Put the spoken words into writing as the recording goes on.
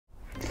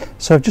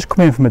So I've just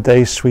come in from a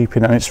day's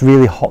sweeping and it's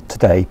really hot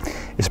today.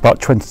 It's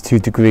about 22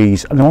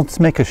 degrees and I wanted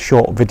to make a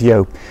short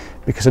video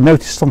because I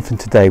noticed something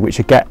today which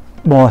I get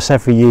more or less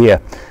every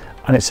year,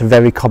 and it's a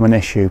very common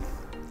issue.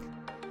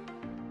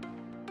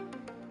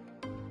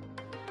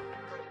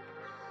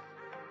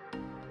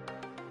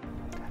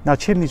 Now,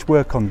 chimneys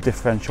work on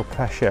differential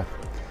pressure.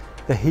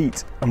 The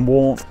heat and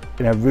warmth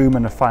in a room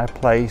and a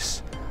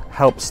fireplace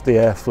helps the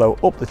airflow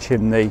up the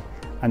chimney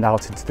and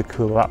out into the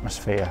cooler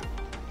atmosphere.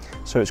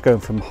 So it's going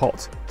from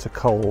hot to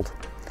cold.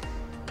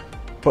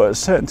 But at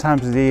certain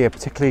times of the year,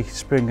 particularly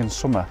spring and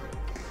summer,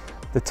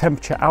 the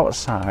temperature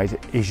outside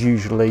is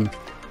usually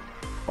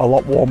a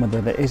lot warmer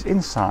than it is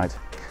inside.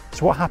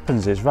 So what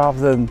happens is, rather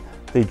than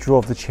the draw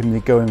of the chimney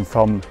going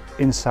from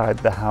inside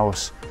the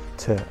house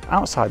to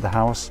outside the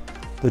house,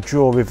 the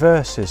draw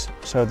reverses.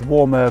 So the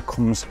warm air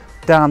comes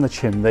down the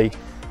chimney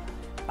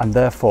and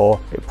therefore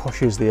it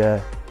pushes the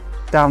air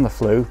down the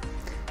flue,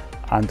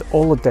 and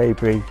all the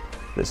debris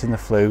that's in the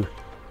flue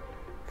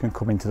can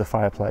come into the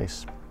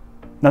fireplace.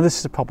 Now, this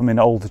is a problem in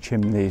older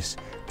chimneys,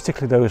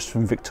 particularly those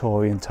from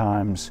Victorian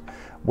times,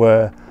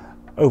 where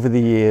over the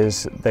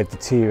years they've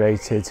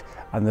deteriorated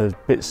and there's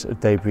bits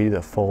of debris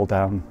that fall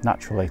down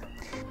naturally.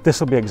 This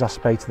will be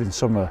exacerbated in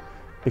summer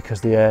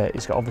because the air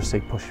is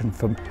obviously pushing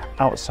from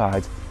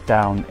outside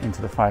down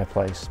into the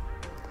fireplace.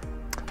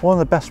 One of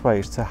the best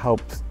ways to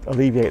help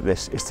alleviate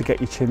this is to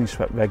get your chimney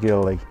swept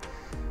regularly.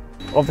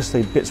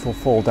 Obviously bits will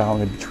fall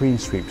down in between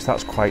sweeps,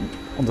 that's quite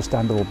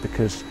understandable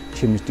because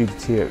chimneys do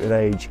deteriorate with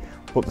age,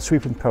 but the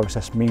sweeping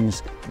process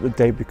means that the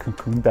debris can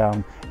come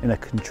down in a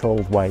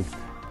controlled way.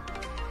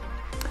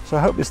 So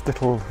I hope this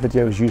little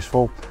video is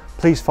useful.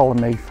 Please follow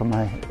me for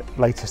my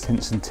latest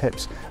hints and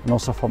tips, and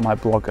also for my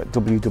blog at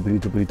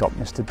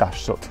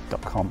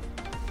www.mr-soot.com.